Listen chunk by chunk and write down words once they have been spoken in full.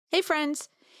Hey friends,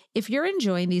 if you're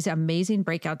enjoying these amazing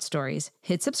breakout stories,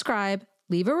 hit subscribe,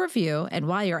 leave a review, and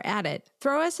while you're at it,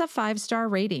 throw us a 5-star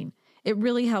rating. It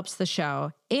really helps the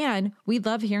show, and we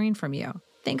love hearing from you.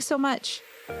 Thanks so much.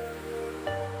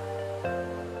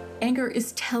 Anger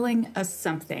is telling us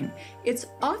something. It's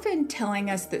often telling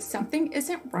us that something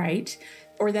isn't right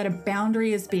or that a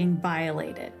boundary is being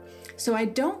violated. So I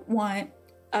don't want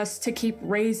us to keep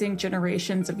raising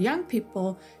generations of young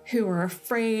people who are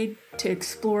afraid to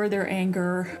explore their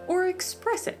anger or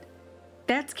express it.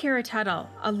 That's Cara Tuttle,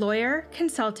 a lawyer,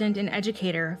 consultant, and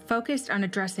educator focused on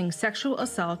addressing sexual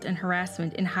assault and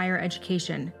harassment in higher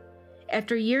education.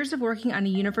 After years of working on a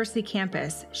university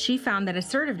campus, she found that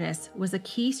assertiveness was a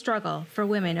key struggle for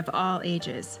women of all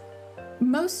ages.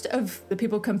 Most of the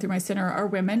people who come through my center are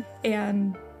women,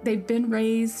 and they've been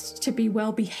raised to be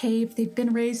well-behaved. They've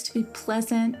been raised to be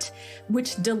pleasant,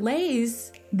 which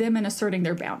delays them in asserting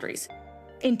their boundaries.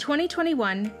 In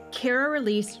 2021, Cara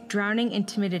released Drowning in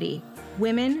Timidity: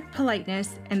 Women,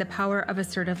 Politeness, and the Power of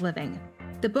Assertive Living.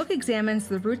 The book examines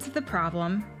the roots of the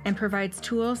problem and provides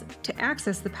tools to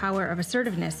access the power of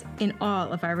assertiveness in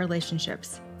all of our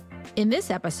relationships. In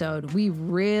this episode, we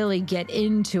really get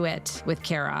into it with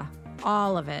Cara,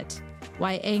 all of it.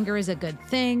 Why anger is a good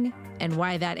thing, and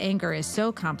why that anger is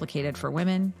so complicated for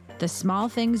women, the small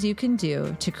things you can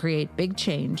do to create big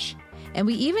change, and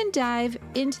we even dive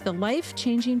into the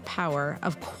life-changing power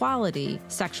of quality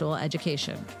sexual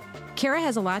education. Cara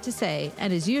has a lot to say,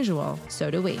 and as usual,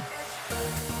 so do we.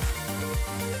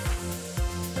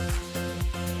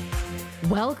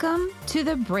 Welcome to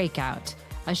The Breakout,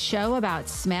 a show about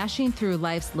smashing through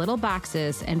life's little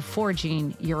boxes and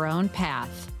forging your own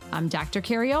path. I'm Dr.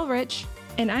 Carrie Ulrich.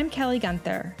 And I'm Kelly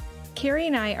Gunther. Carrie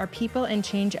and I are people and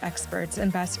change experts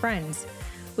and best friends.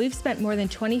 We've spent more than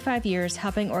 25 years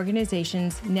helping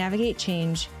organizations navigate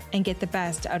change and get the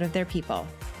best out of their people.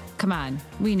 Come on,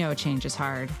 we know change is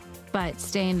hard, but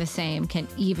staying the same can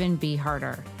even be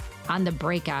harder. On The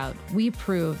Breakout, we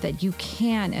prove that you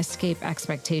can escape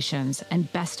expectations,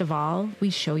 and best of all, we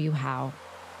show you how.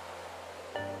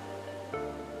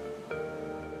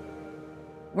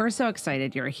 We're so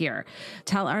excited you're here.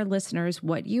 Tell our listeners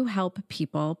what you help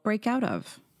people break out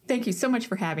of. Thank you so much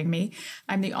for having me.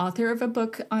 I'm the author of a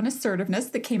book on assertiveness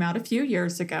that came out a few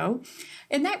years ago.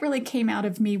 And that really came out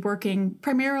of me working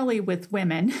primarily with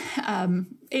women,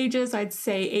 ages, I'd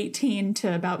say 18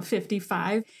 to about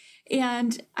 55.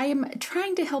 And I am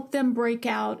trying to help them break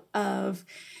out of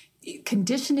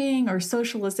conditioning or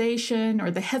socialization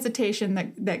or the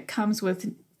hesitation that comes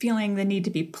with feeling the need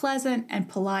to be pleasant and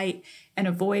polite and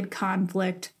avoid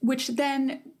conflict, which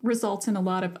then results in a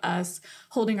lot of us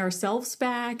holding ourselves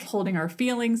back, holding our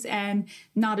feelings, and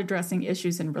not addressing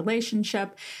issues in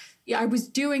relationship. I was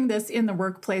doing this in the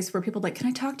workplace where people were like, can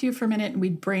I talk to you for a minute? And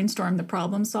we'd brainstorm the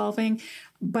problem solving.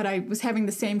 But I was having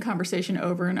the same conversation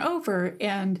over and over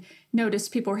and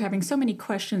noticed people were having so many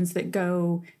questions that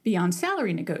go beyond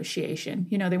salary negotiation.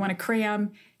 You know, they want to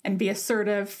cram and be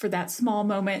assertive for that small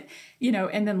moment, you know,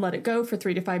 and then let it go for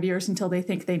 3 to 5 years until they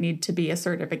think they need to be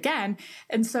assertive again.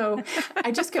 And so I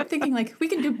just kept thinking, like, we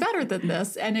can do better than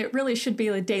this. And it really should be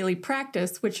a daily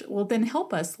practice, which will then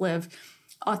help us live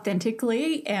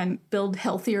authentically and build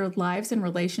healthier lives and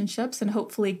relationships and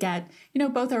hopefully get, you know,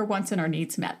 both our wants and our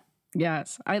needs met.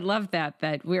 Yes, I love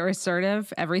that we're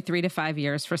assertive every 3 to 5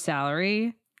 years for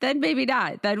salary. Then maybe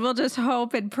not. Then we'll just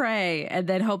hope and pray and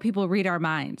then hope people read our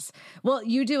minds. Well,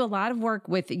 you do a lot of work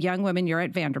with young women. You're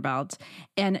at Vanderbilt.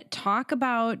 And talk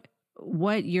about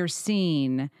what you're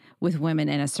seeing with women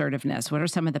in assertiveness. What are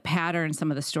some of the patterns, some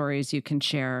of the stories you can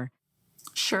share?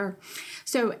 Sure.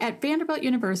 So at Vanderbilt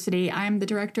University, I'm the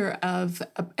director of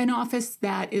an office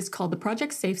that is called the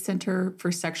Project Safe Center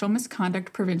for Sexual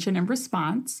Misconduct Prevention and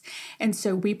Response. And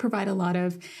so we provide a lot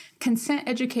of consent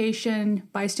education,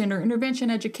 bystander intervention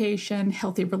education,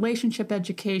 healthy relationship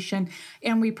education,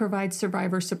 and we provide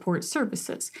survivor support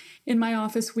services. In my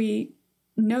office, we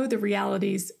know the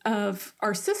realities of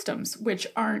our systems, which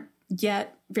aren't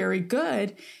yet very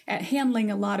good at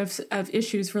handling a lot of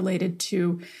issues related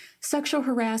to sexual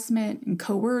harassment and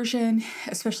coercion,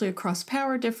 especially across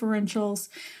power differentials,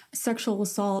 sexual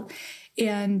assault.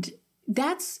 And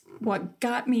that's what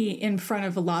got me in front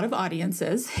of a lot of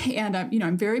audiences. And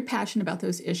I'm very passionate about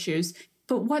those issues.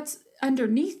 But what's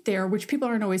underneath there, which people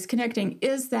aren't always connecting,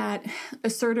 is that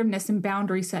assertiveness and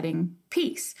boundary setting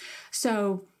piece.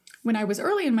 So when I was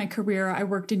early in my career, I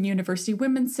worked in university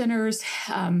women's centers.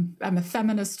 I'm a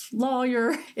feminist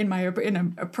lawyer in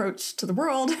an approach to the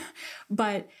world,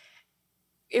 but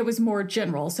it was more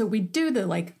general. So we'd do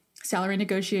the salary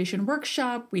negotiation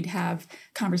workshop. We'd have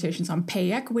conversations on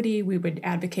pay equity. We would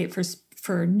advocate for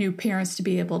for new parents to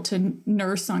be able to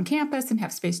nurse on campus and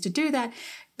have space to do that,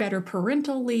 better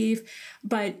parental leave.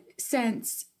 But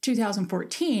since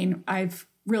 2014, I've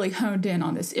really honed in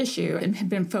on this issue and have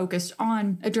been focused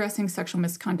on addressing sexual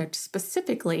misconduct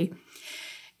specifically.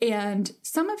 And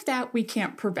some of that we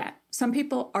can't prevent. Some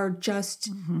people are just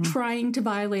trying to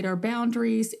violate our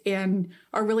boundaries and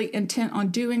are really intent on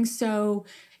doing so.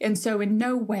 And so in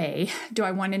no way do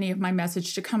I want any of my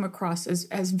message to come across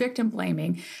as victim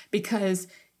blaming, because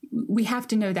we have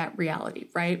to know that reality,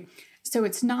 right? So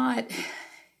it's not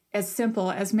as simple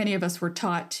as many of us were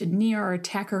taught to knee our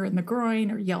attacker in the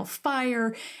groin or yell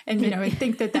fire and, and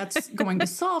think that that's going to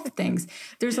solve things.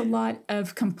 There's a lot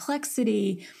of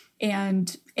complexity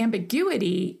and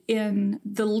ambiguity in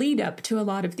the lead up to a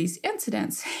lot of these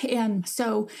incidents. And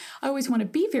so I always want to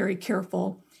be very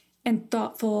careful and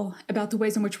thoughtful about the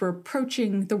ways in which we're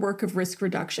approaching the work of risk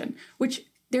reduction, which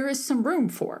there is some room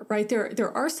for, right?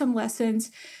 There are some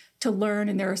lessons to learn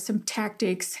and there are some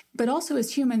tactics, but also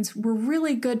as humans, we're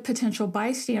really good potential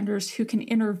bystanders who can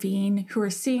intervene, who are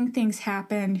seeing things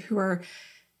happen, who are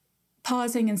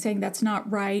pausing and saying that's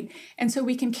not right. And so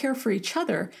we can care for each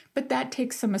other, but that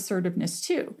takes some assertiveness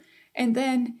too. And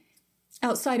then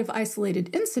outside of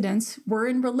isolated incidents, we're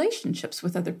in relationships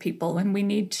with other people and we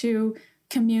need to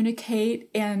communicate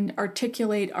and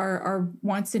articulate our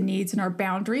wants and needs and our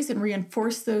boundaries and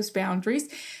reinforce those boundaries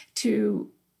to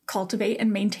cultivate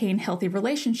and maintain healthy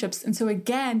relationships. And so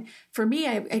again, for me,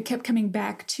 I kept coming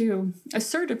back to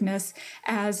assertiveness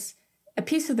as a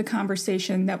piece of the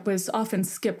conversation that was often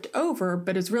skipped over,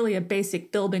 but is really a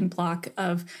basic building block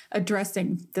of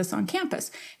addressing this on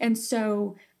campus. And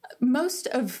so most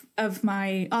of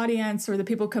my audience or the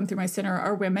people who come through my center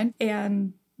are women,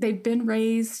 and they've been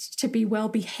raised to be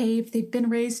well-behaved. They've been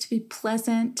raised to be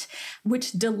pleasant,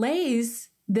 which delays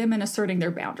them in asserting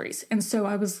their boundaries. And so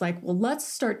I was like, well, let's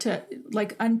start to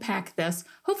unpack this,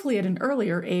 hopefully at an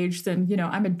earlier age than,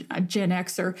 I'm a Gen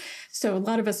Xer. So a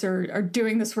lot of us are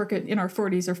doing this work in our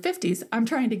 40s or 50s. I'm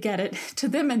trying to get it to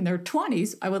them in their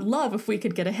 20s. I would love if we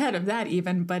could get ahead of that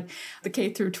even, but the K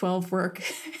through 12 work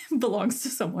belongs to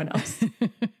someone else.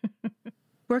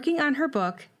 Working on her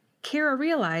book, Cara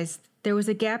realized there was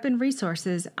a gap in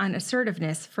resources on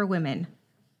assertiveness for women.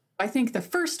 I think the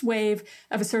first wave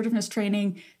of assertiveness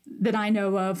training that I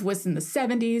know of was in the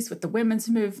 70s with the women's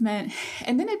movement,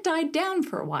 and then it died down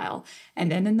for a while.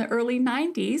 And then in the early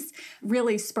 90s,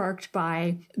 really sparked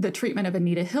by the treatment of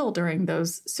Anita Hill during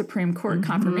those Supreme Court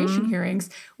confirmation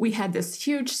hearings, we had this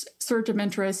huge surge of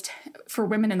interest for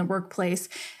women in the workplace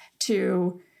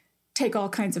to take all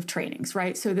kinds of trainings,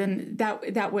 right? So then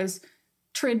that was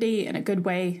trendy in a good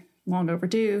way, long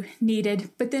overdue,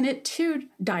 needed, but then it too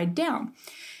died down.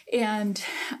 And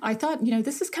I thought,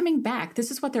 this is coming back. This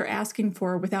is what they're asking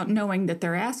for without knowing that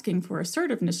they're asking for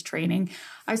assertiveness training.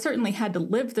 I certainly had to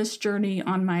live this journey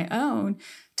on my own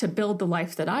to build the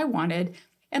life that I wanted.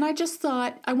 And I just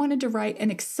thought I wanted to write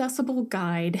an accessible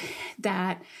guide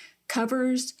that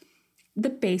covers the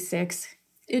basics.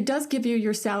 It does give you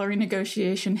your salary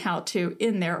negotiation how-to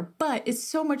in there, but it's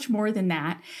so much more than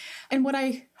that. And what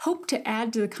I hope to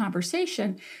add to the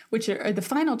conversation, which are the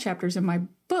final chapters in my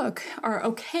book, are,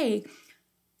 okay,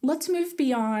 let's move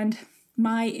beyond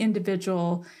my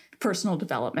individual personal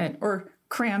development or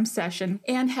cram session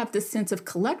and have this sense of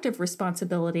collective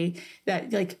responsibility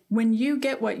that, when you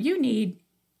get what you need,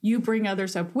 you bring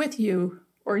others up with you,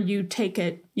 or you take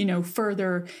it,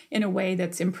 further in a way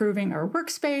that's improving our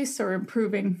workspace or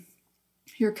improving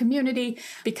your community,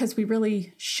 because we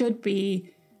really should be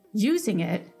using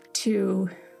it to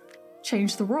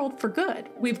change the world for good.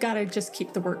 We've got to just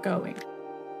keep the work going.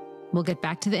 We'll get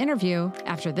back to the interview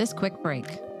after this quick break.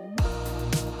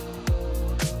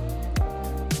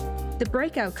 The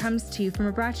Breakout comes to you from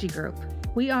a Abrachi Group.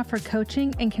 We offer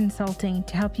coaching and consulting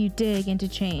to help you dig into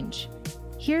change.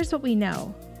 Here's what we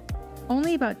know.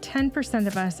 Only about 10%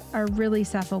 of us are really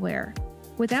self-aware.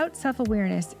 Without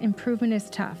self-awareness, improvement is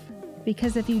tough,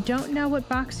 because if you don't know what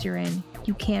box you're in,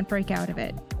 you can't break out of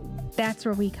it. That's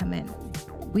where we come in.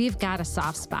 We've got a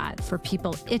soft spot for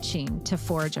people itching to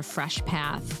forge a fresh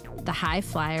path, the high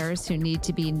flyers who need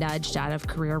to be nudged out of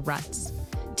career ruts,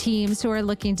 teams who are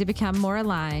looking to become more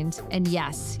aligned, and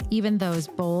yes, even those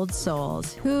bold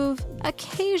souls who've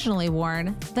occasionally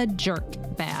worn the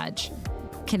jerk badge.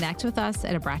 Connect with us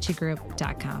at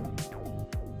abrachigroup.com.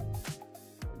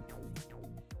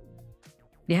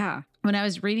 Yeah. When I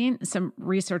was reading some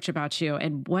research about you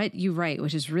and what you write,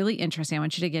 which is really interesting, I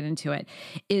want you to get into it,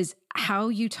 is how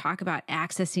you talk about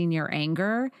accessing your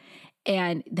anger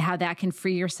and how that can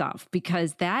free yourself.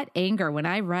 Because that anger, when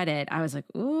I read it, I was like,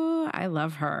 ooh, I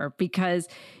love her. Because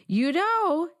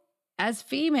as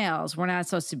females, we're not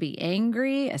supposed to be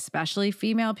angry, especially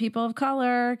female people of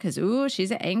color, because, ooh,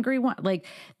 she's an angry one. Like,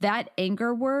 that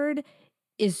anger word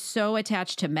is so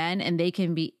attached to men, and they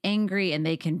can be angry and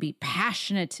they can be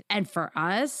passionate. And for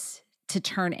us to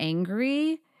turn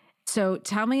angry. So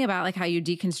tell me about like how you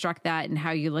deconstruct that and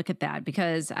how you look at that,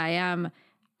 because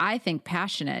I think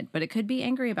passionate, but it could be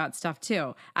angry about stuff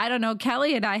too. I don't know.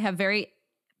 Kelly and I have very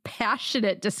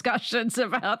passionate discussions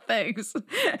about things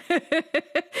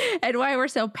and why we're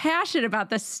so passionate about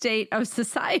the state of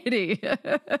society.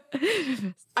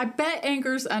 I bet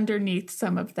anger's underneath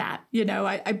some of that.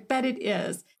 I bet it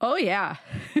is. Oh, yeah.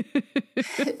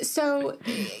 So,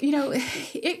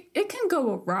 it can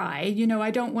go awry.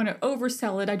 I don't want to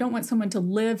oversell it. I don't want someone to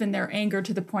live in their anger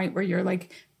to the point where you're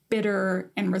like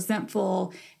bitter and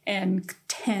resentful and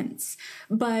tense,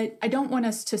 but I don't want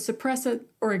us to suppress it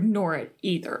or ignore it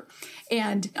either.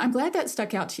 And I'm glad that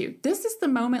stuck out to you. This is the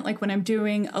moment, like when I'm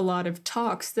doing a lot of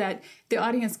talks, that the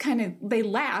audience they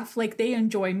laugh, like they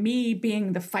enjoy me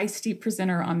being the feisty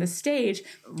presenter on the stage,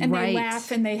 and right. They laugh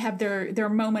and they have their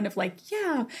moment of like,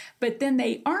 yeah, but then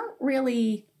they aren't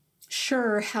really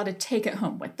sure how to take it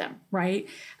home with them, right?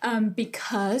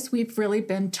 Because we've really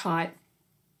been taught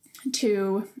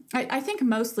to, I think,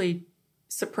 mostly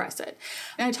suppress it.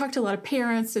 And I talked to a lot of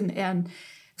parents, and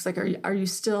it's like, are you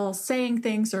still saying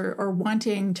things or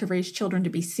wanting to raise children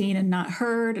to be seen and not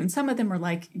heard? And some of them are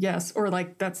like, yes, or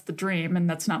like, that's the dream and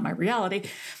that's not my reality.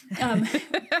 But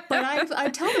I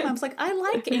tell them, I was like, I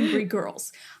like angry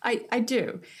girls. I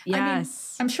do.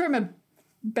 Yes. I'm sure I'm a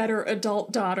better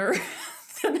adult daughter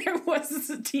than I was as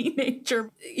a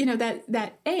teenager.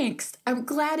 That angst, I'm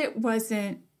glad it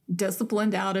wasn't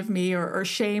disciplined out of me or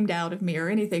shamed out of me or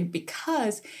anything,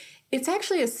 because it's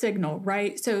actually a signal,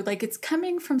 right? So like it's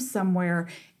coming from somewhere.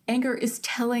 Anger is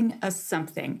telling us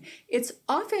something. It's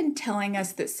often telling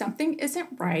us that something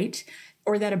isn't right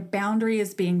or that a boundary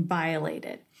is being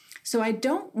violated. So I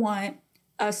don't want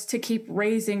us to keep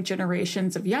raising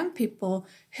generations of young people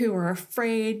who are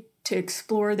afraid to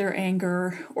explore their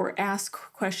anger or ask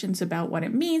questions about what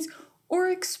it means or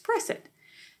express it.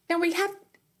 Now we have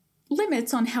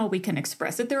limits on how we can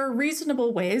express it. There are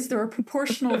reasonable ways, there are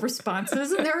proportional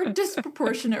responses, and there are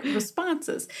disproportionate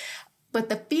responses. But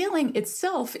the feeling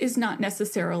itself is not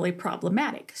necessarily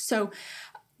problematic. So,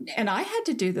 and I had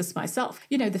to do this myself.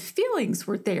 The feelings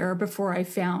were there before I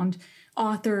found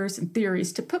authors and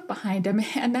theories to put behind them.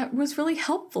 And that was really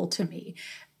helpful to me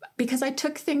because I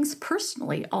took things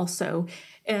personally also.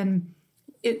 And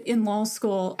in law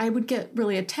school, I would get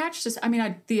really attached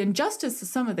to, the injustice of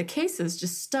some of the cases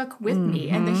just stuck with me,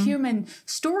 and the human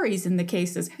stories in the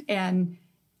cases. And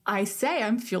I say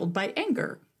I'm fueled by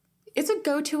anger. It's a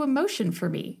go-to emotion for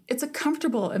me. It's a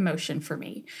comfortable emotion for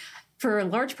me. For a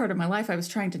large part of my life, I was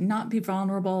trying to not be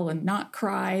vulnerable and not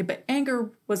cry, but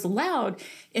anger was allowed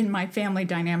in my family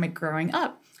dynamic growing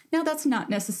up. Now, that's not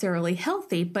necessarily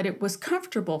healthy, but it was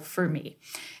comfortable for me.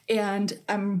 And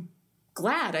I'm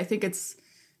glad. I think it's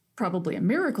probably a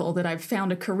miracle that I've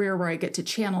found a career where I get to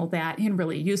channel that in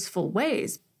really useful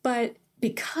ways. But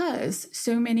because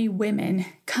so many women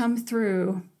come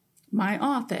through my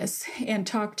office and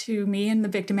talk to me and the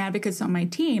victim advocates on my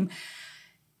team,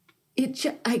 you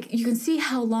can see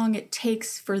how long it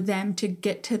takes for them to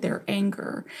get to their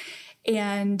anger.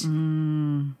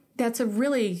 And that's a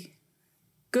really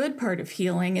good part of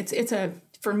healing.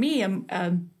 For me,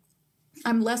 I'm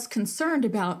less concerned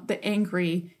about the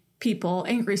angry people,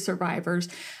 angry survivors,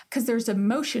 because there's a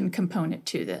emotion component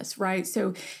to this, right?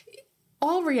 So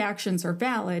all reactions are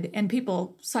valid, and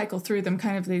people cycle through them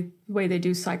kind of the way they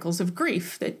do cycles of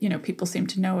grief that, people seem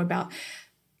to know about.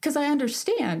 Because I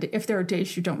understand if there are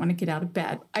days you don't want to get out of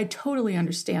bed. I totally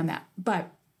understand that.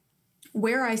 But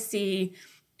where I see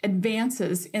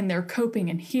advances in their coping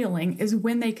and healing is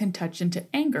when they can touch into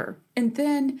anger. And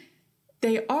then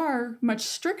they are much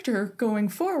stricter going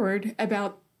forward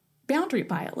about boundary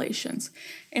violations.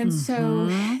 And so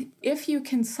if you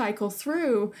can cycle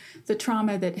through the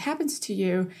trauma that happens to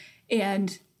you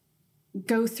and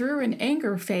go through an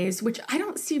anger phase, which I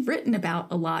don't see written about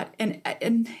a lot, and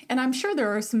I'm sure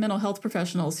there are some mental health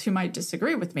professionals who might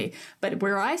disagree with me, but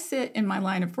where I sit in my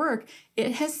line of work,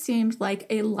 it has seemed like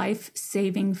a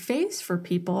life-saving phase for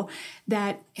people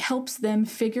that helps them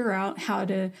figure out how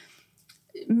to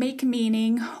make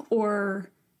meaning or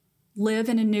live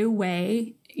in a new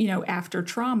way, after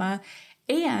trauma,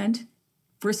 and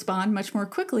respond much more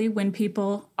quickly when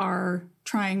people are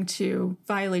trying to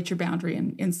violate your boundary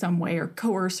in some way or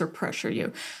coerce or pressure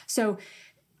you. So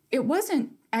it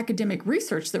wasn't academic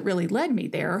research that really led me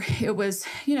there. It was,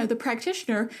 the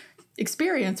practitioner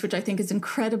experience, which I think is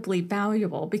incredibly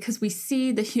valuable because we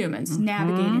see the humans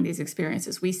navigating these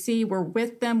experiences. We see we're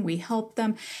with them, we help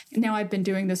them. Now, I've been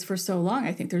doing this for so long,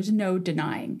 I think there's no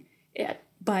denying it.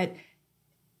 But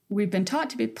we've been taught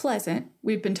to be pleasant.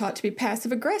 We've been taught to be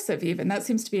passive aggressive even. That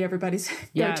seems to be everybody's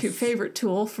go-to favorite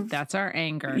tool. That's our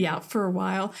anger. Yeah, for a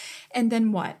while. And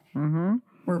then what?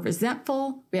 We're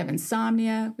resentful, we have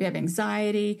insomnia, we have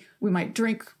anxiety, we might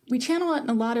drink. We channel it in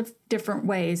a lot of different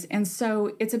ways. And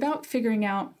so it's about figuring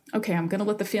out, okay, I'm going to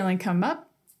let the feeling come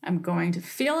up. I'm going to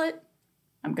feel it.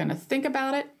 I'm going to think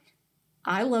about it.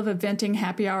 I love a venting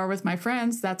happy hour with my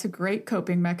friends. That's a great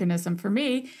coping mechanism for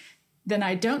me. Then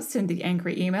I don't send the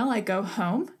angry email. I go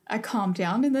home, I calm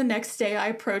down, and the next day I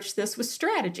approach this with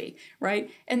strategy, right?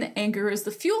 And the anger is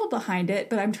the fuel behind it,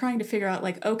 but I'm trying to figure out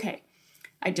like, okay,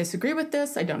 I disagree with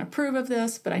this, I don't approve of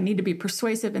this, but I need to be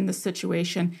persuasive in this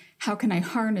situation. How can I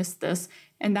harness this?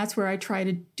 And that's where I try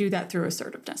to do that through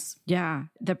assertiveness. Yeah.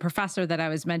 The professor that I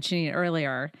was mentioning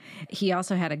earlier, he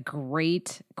also had a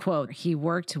great quote. He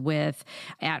worked with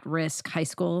at-risk high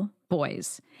school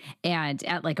boys and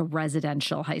at like a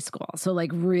residential high school. So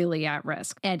like really at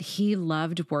risk. And he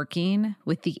loved working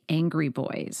with the angry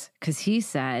boys because he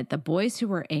said the boys who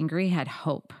were angry had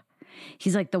hope.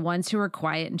 He's like the ones who were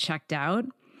quiet and checked out.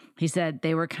 He said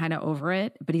they were kind of over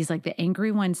it, but he's like the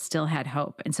angry ones still had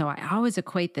hope. And so I always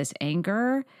equate this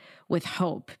anger with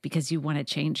hope because you want to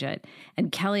change it.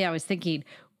 And Kelly, I was thinking,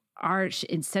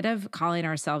 instead of calling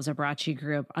ourselves a Bracci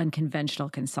Group unconventional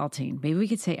consulting, maybe we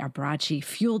could say a Bracci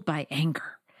fueled by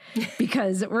anger.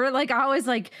 Because we're like always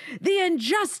like the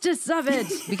injustice of it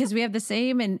because we have the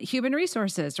same in human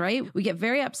resources, right? We get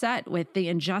very upset with the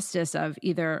injustice of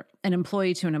either an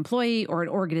employee to an employee or an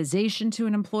organization to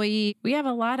an employee. We have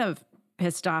a lot of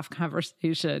pissed off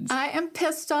conversations. I am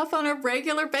pissed off on a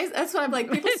regular basis. That's why I'm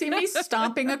like, people see me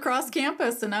stomping across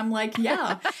campus and I'm like,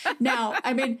 yeah. Now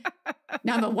I'm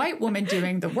a white woman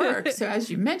doing the work. So as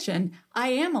you mentioned, I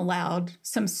am allowed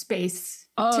some space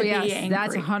to be angry.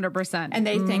 That's 100%. And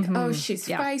they think, oh, she's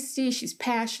feisty, she's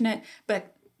passionate,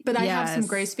 but I have some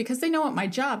grace because they know what my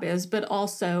job is. But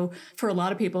also for a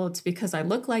lot of people, it's because I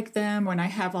look like them and I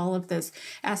have all of those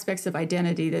aspects of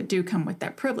identity that do come with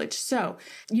that privilege. So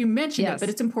you mentioned it, but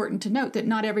it's important to note that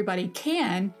not everybody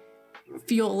can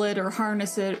fuel it or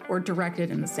harness it or direct it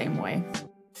in the same way.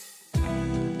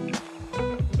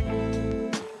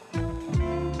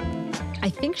 I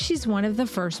think she's one of the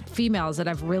first females that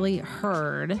I've really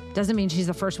heard. Doesn't mean she's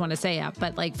the first one to say it,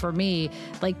 but like for me,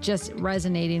 like just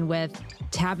resonating with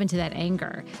tap into that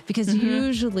anger because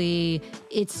usually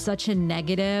it's such a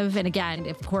negative. And again,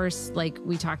 of course, like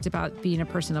we talked about being a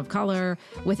person of color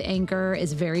with anger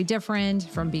is very different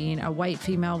from being a white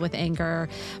female with anger.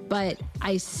 But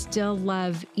I still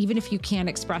love, even if you can't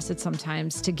express it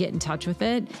sometimes, to get in touch with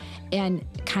it and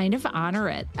kind of honor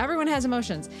it. Everyone has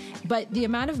emotions, but the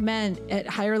amount of men at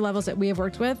higher levels that we have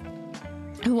worked with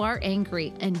who are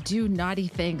angry and do naughty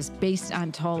things based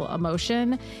on total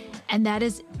emotion, and that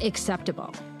is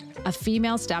acceptable. A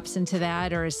female steps into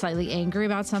that or is slightly angry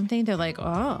about something, they're like,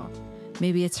 oh,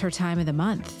 maybe it's her time of the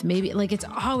month. Maybe like it's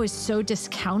always so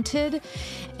discounted.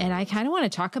 And I kind of want to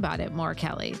talk about it more,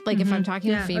 Kelly. Like if I'm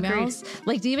talking to females,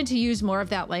 like even to use more of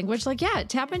that language, like, yeah,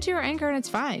 tap into your anger and it's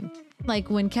fine.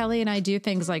 Like when Kelly and I do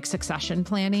things like succession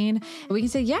planning, we can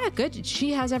say, yeah, good.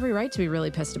 She has every right to be really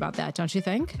pissed about that, don't you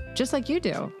think? Just like you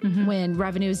do when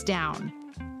revenue is down.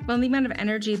 Well, the amount of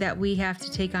energy that we have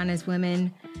to take on as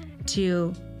women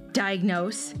to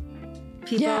diagnose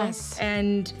people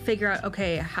and figure out,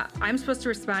 okay, I'm supposed to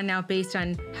respond now based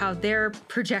on how they're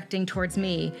projecting towards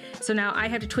me. So now I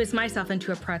have to twist myself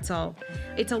into a pretzel.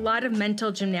 It's a lot of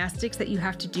mental gymnastics that you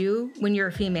have to do when you're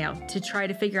a female to try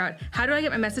to figure out how do I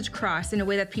get my message across in a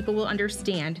way that people will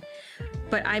understand,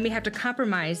 but I may have to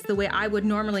compromise the way I would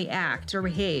normally act or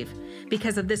behave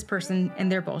because of this person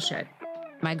and their bullshit.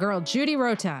 My girl, Judy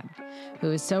Rotan,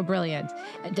 who is so brilliant.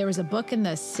 There was a book in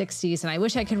the 60s, and I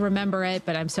wish I could remember it,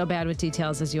 but I'm so bad with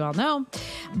details, as you all know.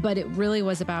 But it really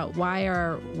was about why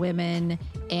are women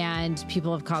and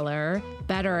people of color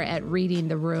better at reading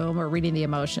the room or reading the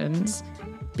emotions?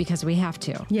 Because we have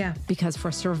to. Yeah. Because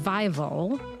for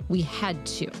survival, we had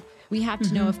to. We have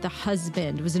to know if the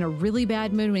husband was in a really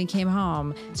bad mood when he came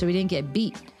home, so he didn't get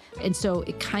beat. And so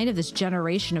it kind of this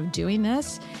generation of doing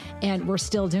this, and we're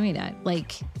still doing it.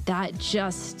 Like that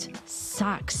just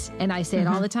sucks. And I say it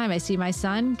all the time. I see my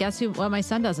son. Guess what my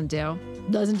son doesn't do?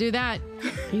 Doesn't do that.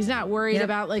 He's not worried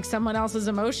about like someone else's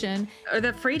emotion. Or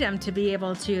the freedom to be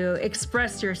able to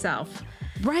express yourself.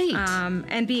 Right.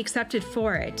 And be accepted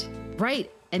for it. Right.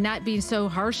 And not being so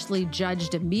harshly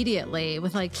judged immediately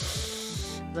with like,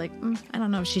 I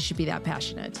don't know if she should be that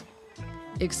passionate.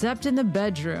 except in the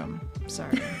bedroom.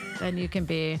 Sorry. Then you can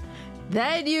be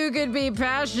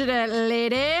passionate,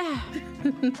 lady.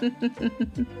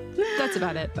 That's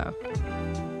about it, though.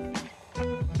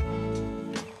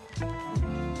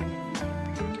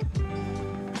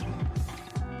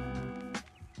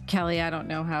 Kelly, I don't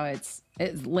know how it's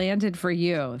landed for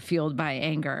you, fueled by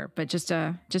anger, but just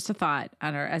a thought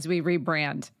on her as we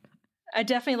rebrand. I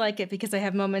definitely like it because I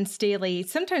have moments daily,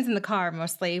 sometimes in the car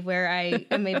mostly, where I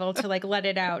am able to like let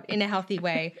it out in a healthy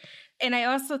way. And I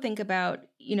also think about,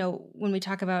 when we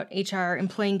talk about HR,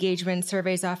 employee engagement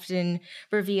surveys often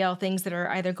reveal things that are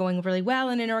either going really well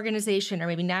in an organization or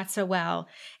maybe not so well.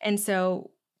 And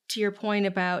so to your point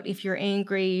about if you're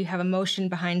angry, you have emotion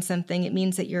behind something, it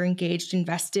means that you're engaged,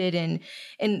 invested in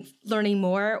learning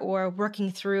more or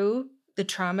working through the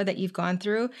trauma that you've gone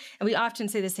through. And we often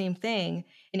say the same thing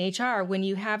in HR. When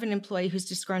you have an employee who's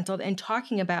disgruntled and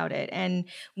talking about it and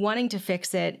wanting to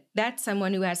fix it, that's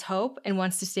someone who has hope and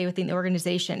wants to stay within the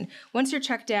organization. Once you're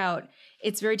checked out,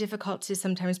 it's very difficult to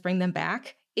sometimes bring them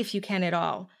back, if you can at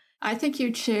all. I think you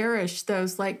cherish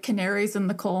those like canaries in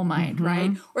the coal mine,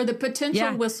 right? Or the potential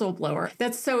whistleblower.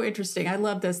 That's so interesting. I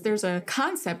love this. There's a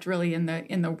concept really in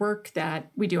the work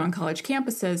that we do on college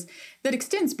campuses that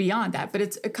extends beyond that, but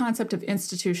it's a concept of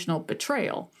institutional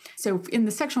betrayal. So in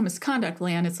the sexual misconduct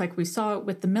land, it's like we saw it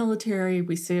with the military,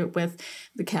 we see it with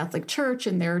the Catholic Church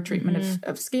and their treatment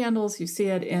of scandals. You see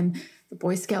it in the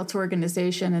Boy Scouts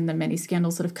organization and the many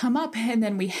scandals that have come up. And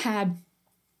then we had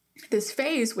this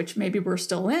phase, which maybe we're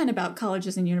still in, about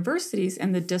colleges and universities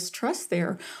and the distrust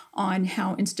there on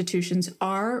how institutions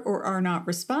are or are not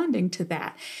responding to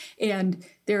that. And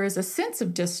there is a sense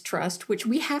of distrust, which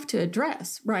we have to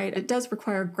address, right? It does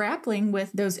require grappling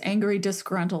with those angry,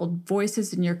 disgruntled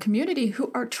voices in your community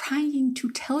who are trying to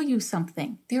tell you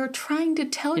something. They are trying to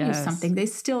tell you something. They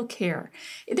still care.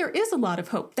 There is a lot of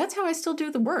hope. That's how I still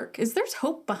do the work, is there's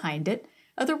hope behind it.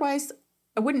 Otherwise,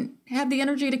 I wouldn't have the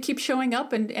energy to keep showing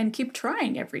up and keep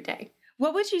trying every day.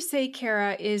 What would you say,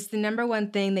 Cara, is the number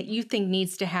one thing that you think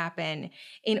needs to happen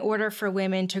in order for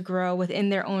women to grow within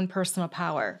their own personal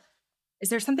power? Is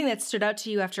there something that stood out to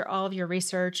you after all of your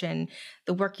research and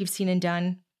the work you've seen and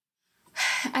done?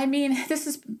 I mean, this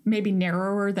is maybe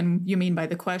narrower than you mean by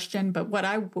the question, but what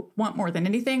I want more than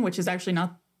anything, which is actually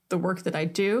not the work that I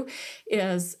do,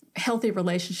 is healthy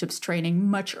relationships training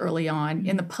much early on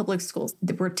in the public schools.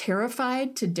 We're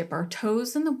terrified to dip our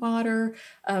toes in the water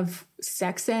of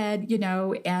sex ed,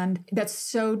 and that's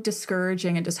so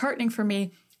discouraging and disheartening for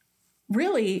me.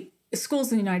 Really,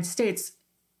 schools in the United States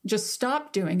just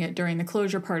stopped doing it during the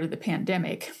closure part of the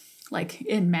pandemic, like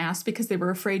en masse, because they were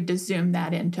afraid to zoom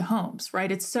that into homes,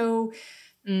 right? It's so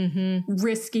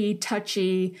risky,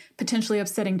 touchy, potentially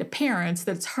upsetting to parents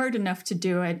that it's hard enough to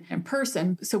do it in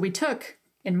person. So we took,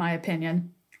 in my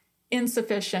opinion,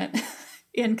 insufficient,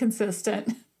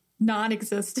 inconsistent,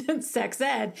 non-existent sex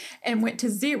ed and went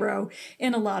to zero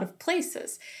in a lot of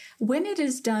places. When it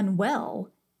is done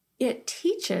well, it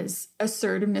teaches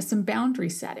assertiveness and boundary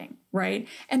setting, right?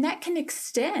 And that can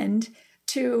extend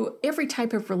to every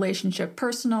type of relationship,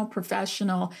 personal,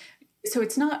 professional. So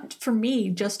it's not, for me,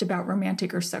 just about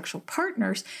romantic or sexual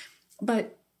partners,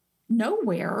 but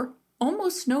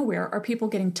almost nowhere are people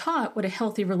getting taught what a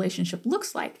healthy relationship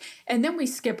looks like. And then we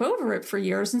skip over it for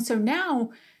years. And so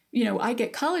now, I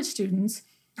get college students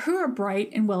who are bright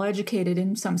and well-educated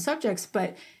in some subjects,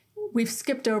 but we've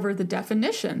skipped over the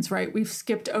definitions, right? We've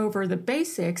skipped over the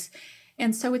basics.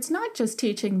 And so it's not just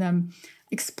teaching them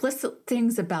explicit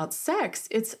things about sex.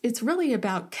 It's really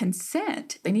about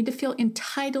consent. They need to feel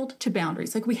entitled to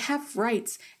boundaries. Like, we have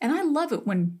rights. And I love it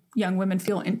when young women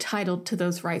feel entitled to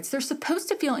those rights. They're supposed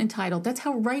to feel entitled. That's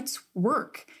how rights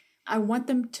work. I want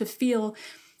them to feel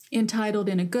entitled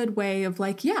in a good way of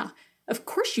like, yeah, of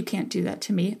course you can't do that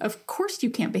to me. Of course you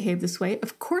can't behave this way.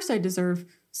 Of course I deserve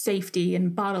safety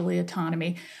and bodily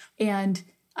autonomy. And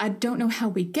I don't know how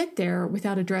we get there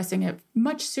without addressing it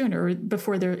much sooner,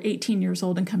 before they're 18 years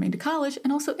old and coming to college.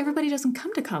 And also, everybody doesn't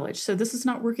come to college. So this is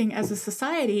not working as a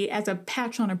society, as a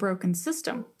patch on a broken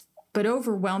system. But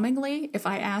overwhelmingly, if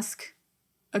I ask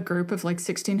a group of like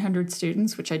 1,600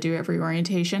 students, which I do every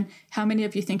orientation, how many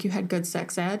of you think you had good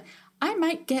sex ed? I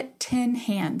might get 10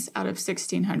 hands out of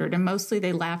 1,600. And mostly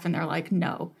they laugh and they're like,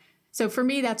 no. So for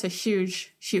me, that's a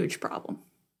huge, huge problem.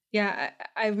 Yeah,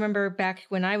 I remember back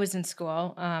when I was in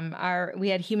school, we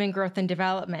had human growth and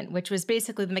development, which was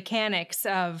basically the mechanics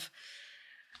of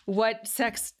what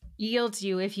sex yields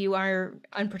you if you are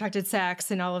unprotected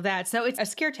sex and all of that. So it's a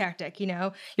scare tactic, you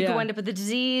could wind up with a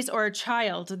disease or a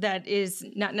child that is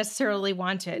not necessarily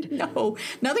wanted. No,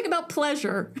 nothing about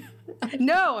pleasure.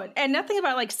 No, and nothing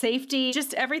about like safety,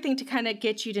 just everything to kind of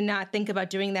get you to not think about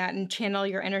doing that and channel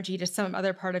your energy to some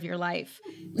other part of your life.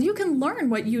 You can learn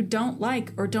what you don't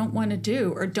like or don't want to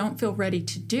do or don't feel ready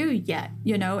to do yet,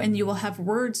 and you will have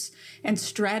words and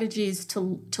strategies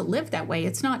to live that way.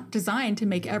 It's not designed to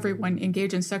make everyone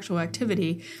engage in sexual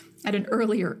activity at an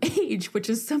earlier age, which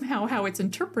is somehow how it's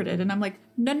interpreted. And I'm like,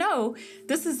 no,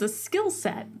 this is a skill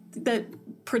set that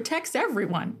protects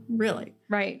everyone, really.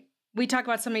 Right. We talk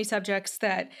about so many subjects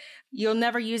that you'll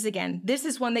never use again. This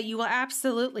is one that you will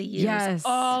absolutely use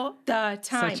all the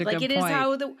time. Like it is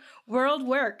how the world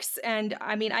works. And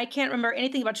I mean, I can't remember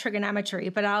anything about trigonometry,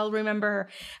 but I'll remember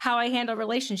how I handle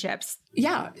relationships.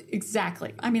 Yeah,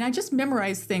 exactly. I mean, I just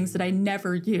memorize things that I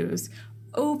never use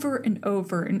over and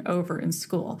over and over in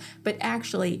school. But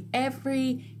actually,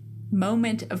 every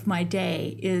moment of my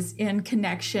day is in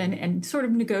connection and sort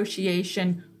of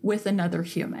negotiation with another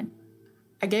human.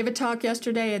 I gave a talk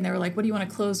yesterday and they were like, what do you want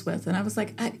to close with? And I was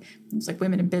like, it's like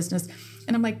women in business.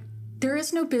 And I'm like, there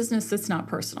is no business that's not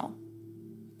personal.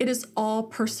 It is all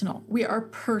personal. We are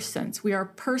persons. We are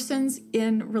persons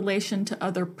in relation to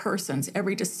other persons.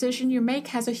 Every decision you make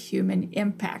has a human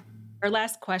impact. Our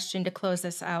last question to close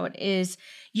this out is,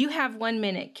 you have 1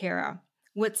 minute, Cara,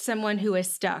 with someone who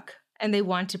is stuck and they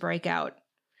want to break out.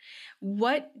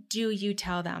 What do you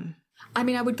tell them? I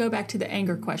mean, I would go back to the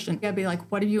anger question. I'd be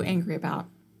like, what are you angry about?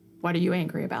 What are you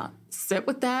angry about? Sit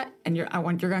with that, and you're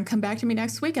going to come back to me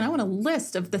next week, and I want a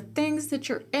list of the things that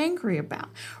you're angry about.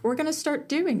 We're going to start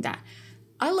doing that.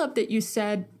 I love that you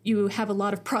said you have a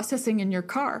lot of processing in your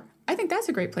car. I think that's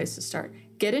a great place to start.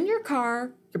 Get in your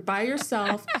car, you're by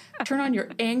yourself, turn on your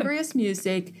angriest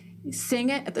music, sing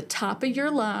it at the top of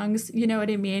your lungs, you know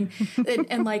what I mean?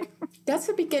 And like, that's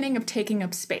the beginning of taking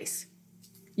up space.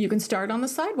 You can start on the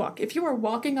sidewalk. If you are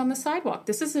walking on the sidewalk,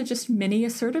 this is a just mini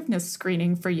assertiveness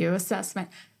screening for you, assessment.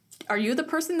 Are you the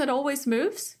person that always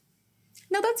moves?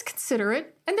 No, that's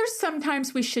considerate. And there's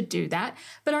sometimes we should do that.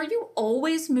 But are you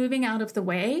always moving out of the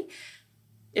way?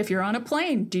 If you're on a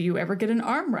plane, do you ever get an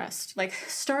armrest? Like,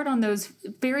 start on those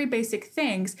very basic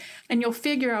things and you'll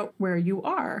figure out where you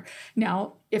are.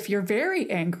 Now, if you're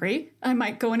very angry, I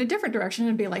might go in a different direction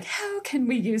and be like, how can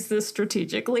we use this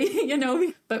strategically?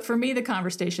 But for me, the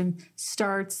conversation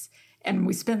starts and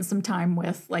we spend some time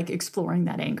with like exploring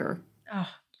that anger. Oh,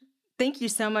 thank you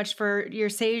so much for your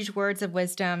sage words of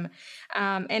wisdom,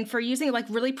 and for using like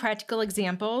really practical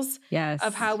examples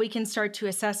of how we can start to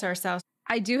assess ourselves.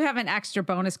 I do have an extra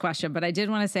bonus question, but I did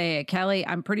want to say, Kelly,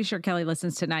 I'm pretty sure Kelly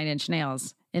listens to 9 Inch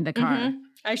Nails in the car. Mm-hmm.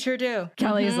 I sure do.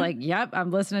 Kelly is like, yep,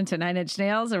 I'm listening to 9 Inch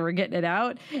Nails and we're getting it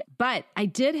out. But I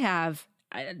did have,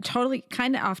 totally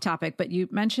kind of off topic, but you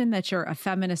mentioned that you're a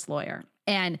feminist lawyer.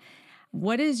 And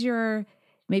what is your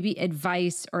maybe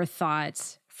advice or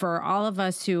thoughts for all of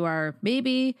us who are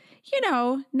maybe,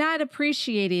 not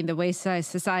appreciating the way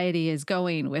society is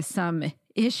going with some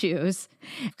issues?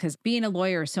 Because being a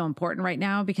lawyer is so important right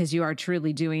now because you are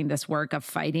truly doing this work of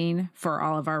fighting for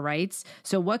all of our rights.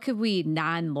 So what could we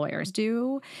non-lawyers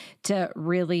do to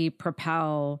really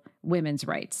propel women's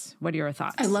rights? What are your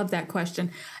thoughts? I love that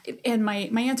question. And my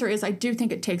answer is I do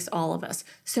think it takes all of us.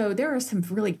 So there are some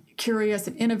really curious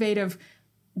and innovative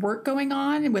work going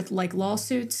on with like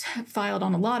lawsuits filed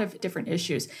on a lot of different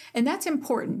issues. And that's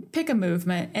important. Pick a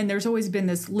movement. And there's always been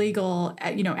this legal,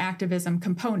 activism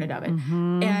component of it.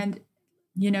 Mm-hmm. And,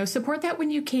 support that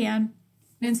when you can.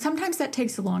 And sometimes that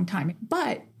takes a long time.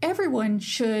 But everyone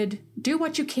should do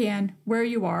what you can where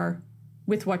you are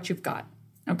with what you've got.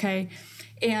 Okay.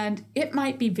 And it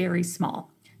might be very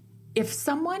small. If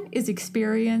someone is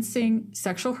experiencing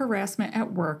sexual harassment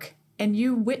at work and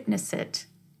you witness it,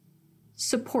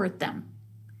 support them.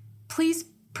 Please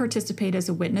participate as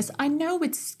a witness. I know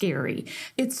it's scary.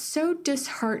 It's so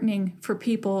disheartening for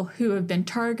people who have been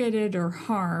targeted or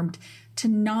harmed to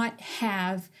not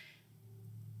have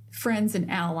friends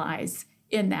and allies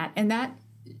in that. And that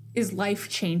is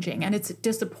life-changing and it's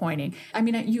disappointing. I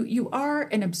mean, you are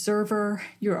an observer,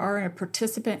 you are a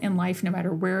participant in life no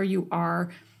matter where you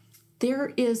are.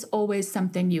 There is always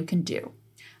something you can do.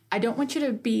 I don't want you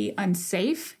to be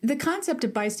unsafe. The concept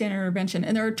of bystander intervention,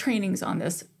 and there are trainings on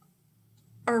this,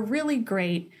 are really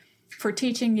great for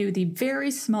teaching you the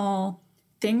very small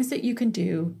things that you can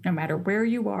do, no matter where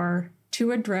you are,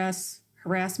 to address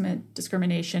harassment,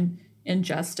 discrimination,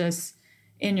 injustice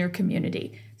in your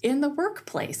community. In the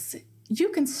workplace, you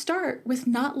can start with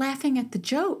not laughing at the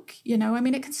joke.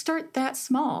 It can start that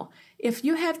small. If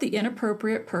you have the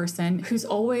inappropriate person who's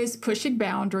always pushing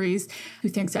boundaries, who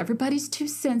thinks everybody's too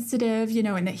sensitive,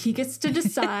 and that he gets to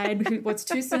decide what's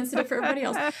too sensitive for everybody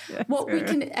else, what we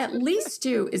can at least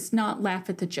do is not laugh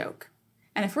at the joke.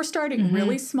 And if we're starting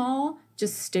really small,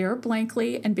 just stare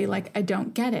blankly and be like, I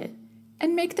don't get it.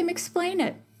 And make them explain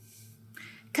it.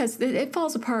 Because it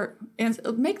falls apart. And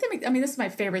make them, I mean, this is my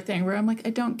favorite thing where I'm like,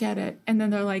 I don't get it. And then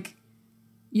they're like,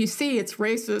 you see, it's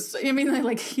racist. I mean,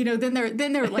 like, you know, then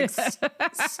they're like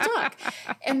stuck.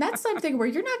 And that's something where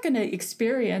you're not going to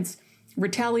experience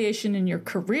retaliation in your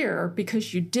career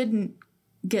because you didn't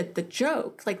get the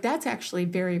joke. Like, that's actually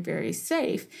very, very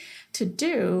safe to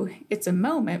do. It's a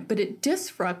moment, but it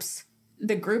disrupts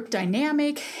the group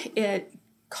dynamic. It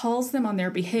calls them on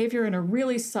their behavior in a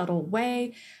really subtle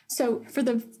way. So for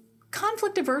the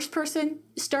conflict averse person,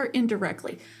 start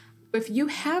indirectly. If you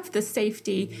have the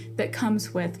safety that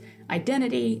comes with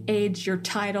identity, age, your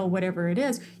title, whatever it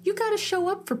is, you got to show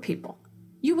up for people.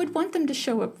 You would want them to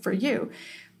show up for you.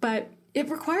 But it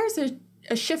requires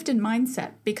a shift in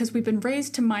mindset because we've been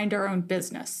raised to mind our own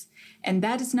business. And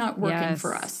that is not working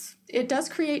for us. It does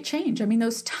create change. I mean,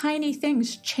 those tiny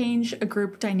things change a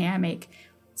group dynamic,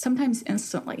 sometimes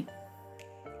instantly.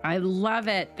 I love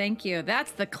it. Thank you.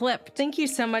 That's the clip. Thank you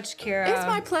so much, Cara. It's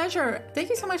my pleasure. Thank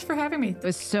you so much for having me. It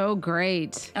was so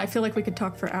great. I feel like we could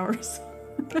talk for hours.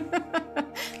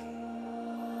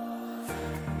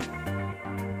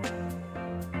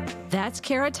 That's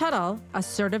Cara Tuttle,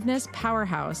 assertiveness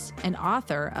powerhouse and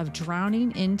author of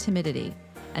Drowning in Timidity.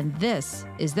 And this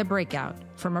is The Breakout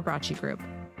from Abraci Group.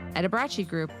 At Abraci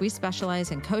Group, we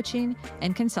specialize in coaching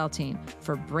and consulting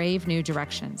for brave new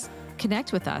directions.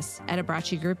 Connect with us at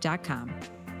abracigroup.com.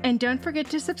 And don't forget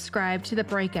to subscribe to The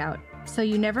Breakout so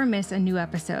you never miss a new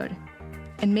episode.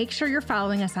 And make sure you're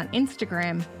following us on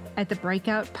Instagram at The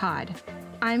Breakout Pod.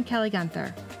 I'm Kelly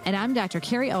Gunther. And I'm Dr.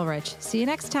 Carrie Ulrich. See you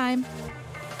next time.